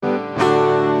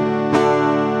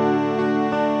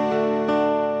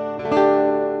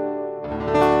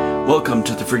Welcome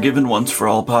to the Forgiven Once for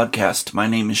All podcast. My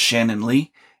name is Shannon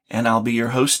Lee, and I'll be your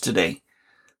host today.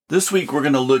 This week we're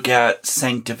going to look at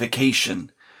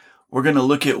sanctification. We're going to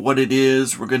look at what it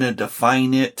is, we're going to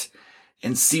define it,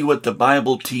 and see what the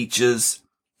Bible teaches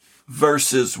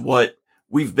versus what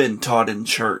we've been taught in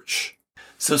church.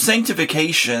 So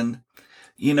sanctification,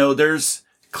 there's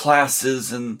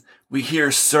classes and we hear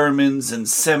sermons and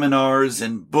seminars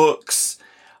and books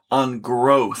on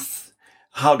growth.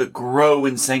 How to grow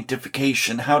in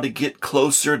sanctification, how to get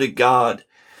closer to God.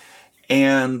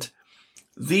 And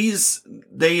these,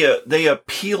 they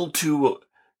appeal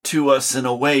to us in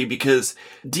a way because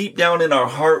deep down in our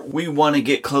heart, we want to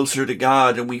get closer to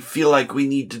God and we feel like we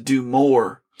need to do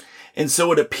more. And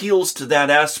so it appeals to that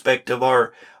aspect of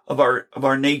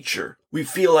our nature. We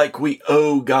feel like we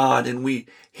owe God and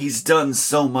He's done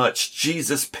so much.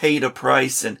 Jesus paid a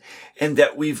price and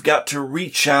that we've got to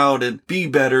reach out and be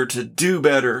better, to do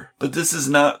better. But this is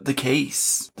not the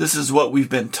case. This is what we've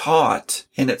been taught,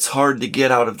 and it's hard to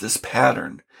get out of this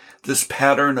pattern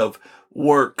of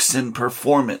works and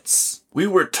performance. We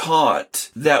were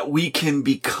taught that we can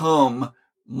become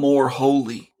more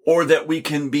holy, or that we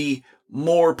can be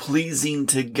more pleasing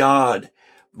to God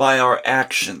by our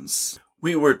actions.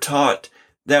 We were taught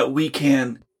that we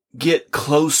can get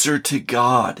closer to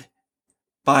God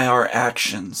by our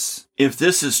actions. If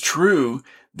this is true,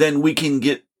 then we can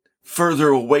get further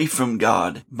away from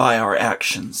God by our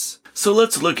actions. So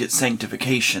let's look at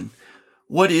sanctification.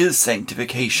 What is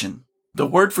sanctification? The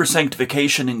word for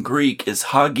sanctification in Greek is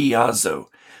hagiazo,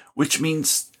 which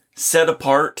means set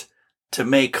apart, to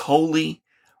make holy,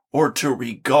 or to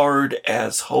regard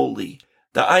as holy.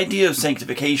 The idea of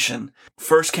sanctification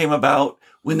first came about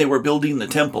when they were building the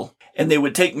temple, and they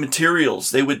would take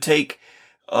materials, they would take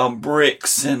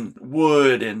bricks and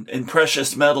wood and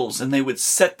precious metals, and they would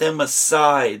set them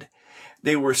aside.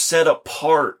 They were set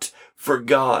apart for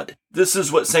God. This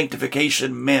is what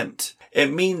sanctification meant.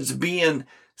 It means being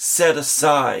set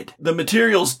aside. The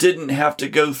materials didn't have to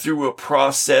go through a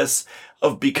process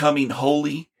of becoming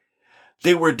holy.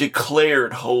 They were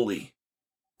declared holy.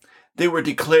 They were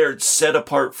declared set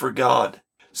apart for God.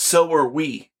 So are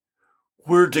we.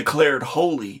 We're declared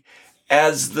holy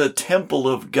as the temple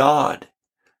of God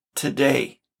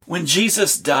today. When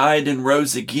Jesus died and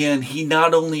rose again, He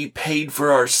not only paid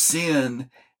for our sin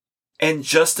and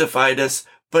justified us,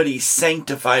 but He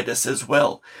sanctified us as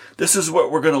well. This is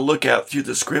what we're going to look at through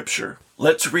the scripture.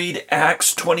 Let's read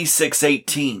Acts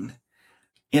 26:18.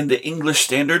 In the English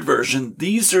Standard Version,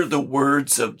 these are the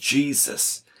words of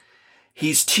Jesus.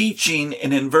 He's teaching,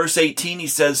 and in verse 18 he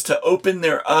says to open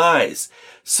their eyes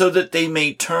so that they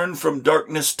may turn from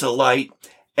darkness to light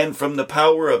and from the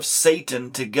power of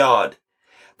Satan to God,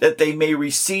 that they may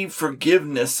receive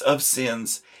forgiveness of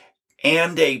sins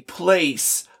and a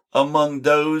place among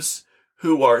those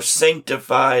who are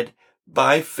sanctified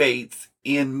by faith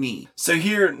in me. So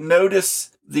here,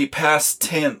 notice the past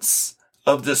tense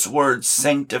of this word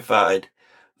sanctified.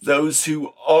 Those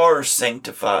who are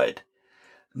sanctified,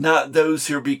 not those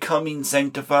who are becoming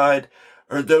sanctified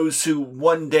or those who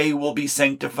one day will be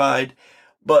sanctified,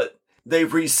 but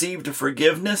they've received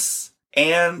forgiveness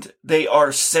and they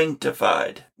are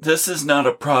sanctified. This is not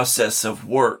a process of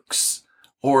works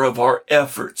or of our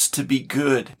efforts to be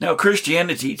good. Now,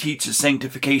 Christianity teaches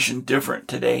sanctification different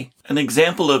today. An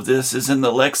example of this is in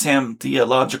the Lexham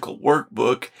Theological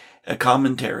Workbook, a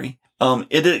commentary.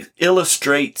 It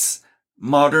illustrates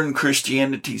modern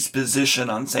Christianity's position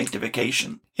on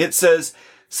sanctification. It says,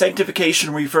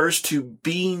 sanctification refers to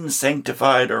being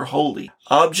sanctified or holy.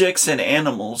 Objects and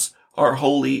animals are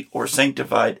holy or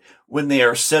sanctified when they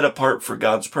are set apart for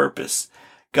God's purpose.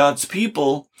 God's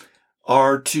people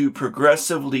are to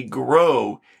progressively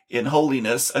grow in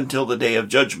holiness until the day of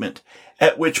judgment,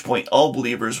 at which point all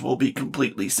believers will be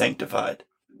completely sanctified.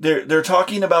 They're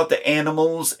talking about the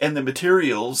animals and the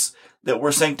materials that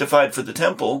were sanctified for the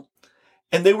temple,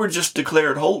 and they were just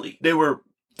declared holy. They were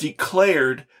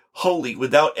declared holy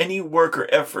without any work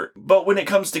or effort. But when it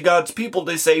comes to God's people,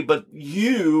 they say, but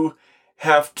you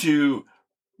have to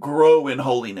grow in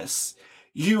holiness.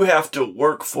 You have to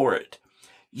work for it.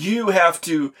 You have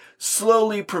to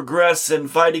slowly progress and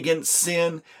fight against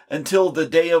sin until the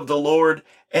day of the Lord,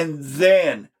 and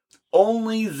then,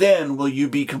 only then will you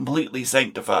be completely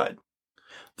sanctified.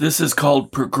 This is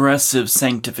called progressive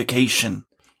sanctification.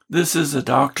 This is a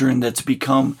doctrine that's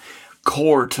become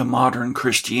core to modern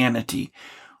Christianity,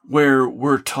 where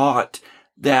we're taught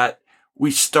that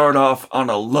we start off on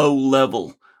a low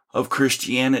level of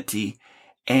Christianity,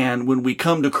 and when we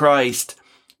come to Christ,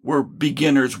 we're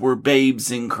beginners, we're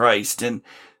babes in Christ, and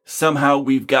somehow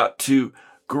we've got to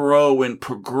grow and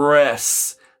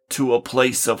progress to a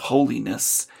place of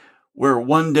holiness, where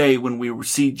one day when we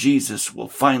see Jesus, we'll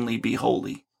finally be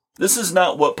holy. This is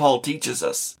not what Paul teaches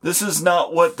us. This is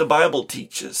not what the Bible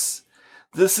teaches.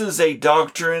 This is a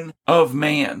doctrine of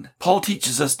man. Paul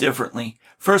teaches us differently.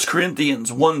 1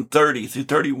 Corinthians 1:30 through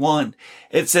 31,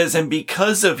 it says, "And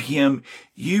because of him,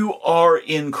 you are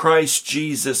in Christ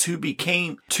Jesus, who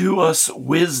became to us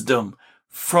wisdom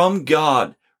from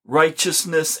God,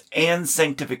 righteousness and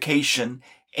sanctification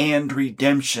and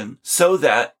redemption, so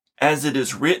that, as it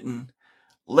is written,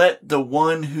 let the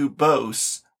one who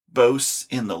boasts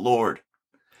in the Lord."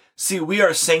 See, we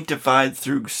are sanctified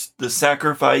through the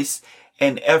sacrifice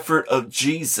and effort of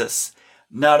Jesus,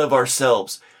 not of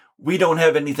ourselves. We don't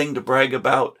have anything to brag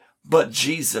about but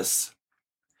Jesus.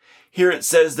 Here it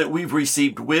says that we've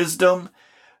received wisdom,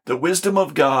 the wisdom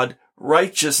of God,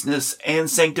 righteousness and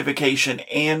sanctification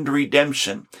and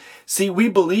redemption. See, we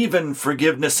believe in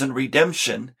forgiveness and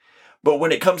redemption, but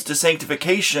when it comes to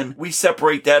sanctification, we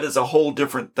separate that as a whole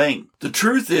different thing. The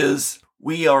truth is,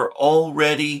 we are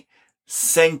already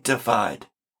sanctified.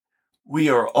 We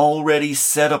are already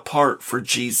set apart for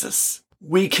Jesus.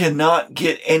 We cannot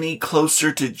get any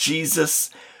closer to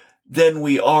Jesus than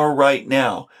we are right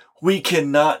now. We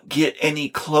cannot get any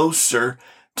closer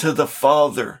to the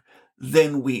Father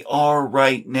than we are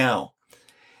right now.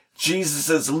 Jesus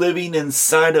is living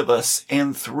inside of us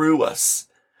and through us.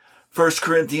 1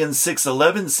 Corinthians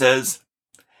 6:11 says,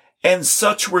 "And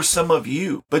such were some of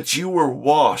you, but you were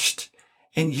washed,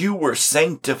 and you were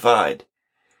sanctified.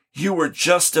 You were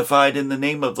justified in the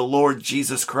name of the Lord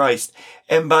Jesus Christ,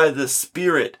 and by the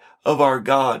Spirit of our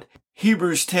God."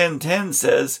 Hebrews 10:10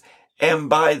 says, "And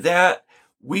by that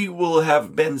we will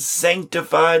have been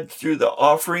sanctified through the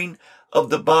offering of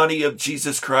the body of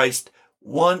Jesus Christ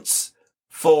once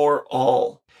for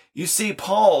all." You see,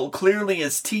 Paul clearly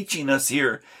is teaching us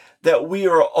here that we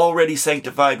are already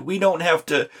sanctified. We don't have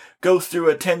to go through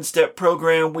a 10-step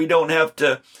program. We don't have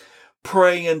to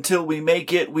pray until we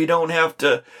make it. We don't have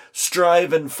to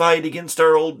strive and fight against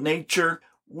our old nature.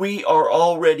 We are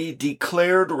already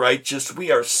declared righteous.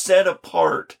 We are set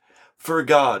apart for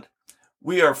God.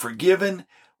 We are forgiven.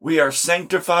 We are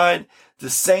sanctified.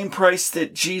 The same price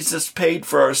that Jesus paid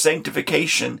for our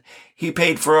sanctification, he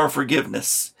paid for our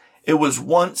forgiveness. It was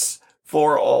once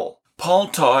for all. Paul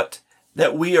taught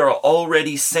that we are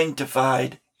already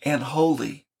sanctified and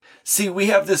holy. See, we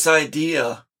have this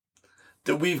idea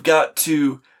that we've got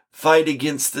to fight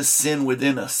against the sin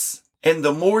within us. And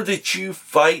the more that you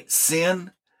fight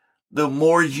sin, the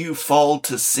more you fall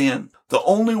to sin. The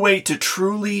only way to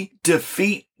truly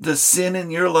defeat the sin in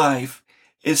your life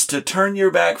is to turn your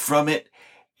back from it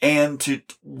and to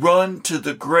run to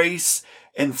the grace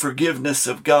and forgiveness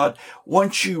of God.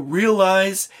 Once you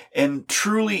realize and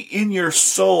truly in your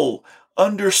soul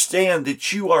understand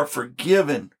that you are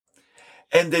forgiven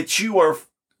and that you are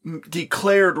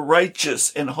declared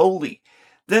righteous and holy,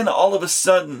 then all of a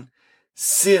sudden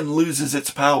sin loses its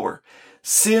power.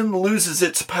 Sin loses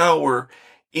its power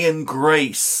in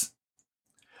grace.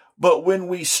 But when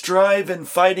we strive and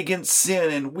fight against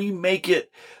sin and we make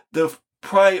it the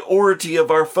priority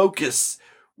of our focus,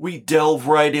 we delve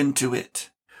right into it.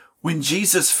 When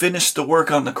Jesus finished the work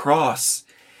on the cross,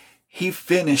 he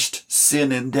finished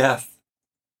sin and death.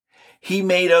 He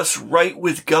made us right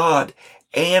with God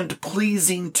and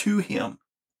pleasing to him.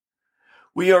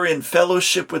 We are in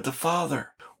fellowship with the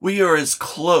Father. We are as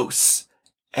close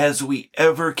as we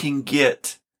ever can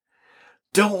get.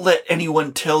 Don't let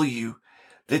anyone tell you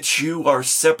that you are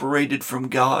separated from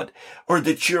God, or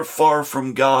that you're far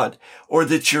from God, or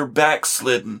that you're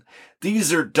backslidden.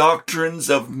 These are doctrines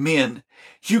of men.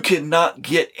 You cannot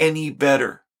get any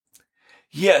better.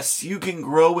 Yes, you can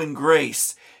grow in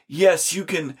grace. Yes, you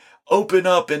can open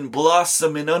up and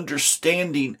blossom in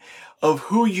understanding of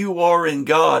who you are in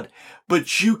God,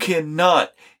 but you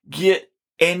cannot get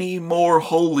any more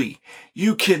holy.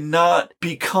 You cannot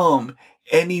become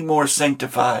any more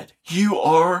sanctified. You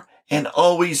are and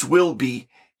always will be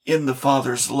in the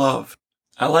Father's love.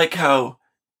 I like how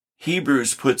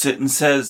Hebrews puts it and says,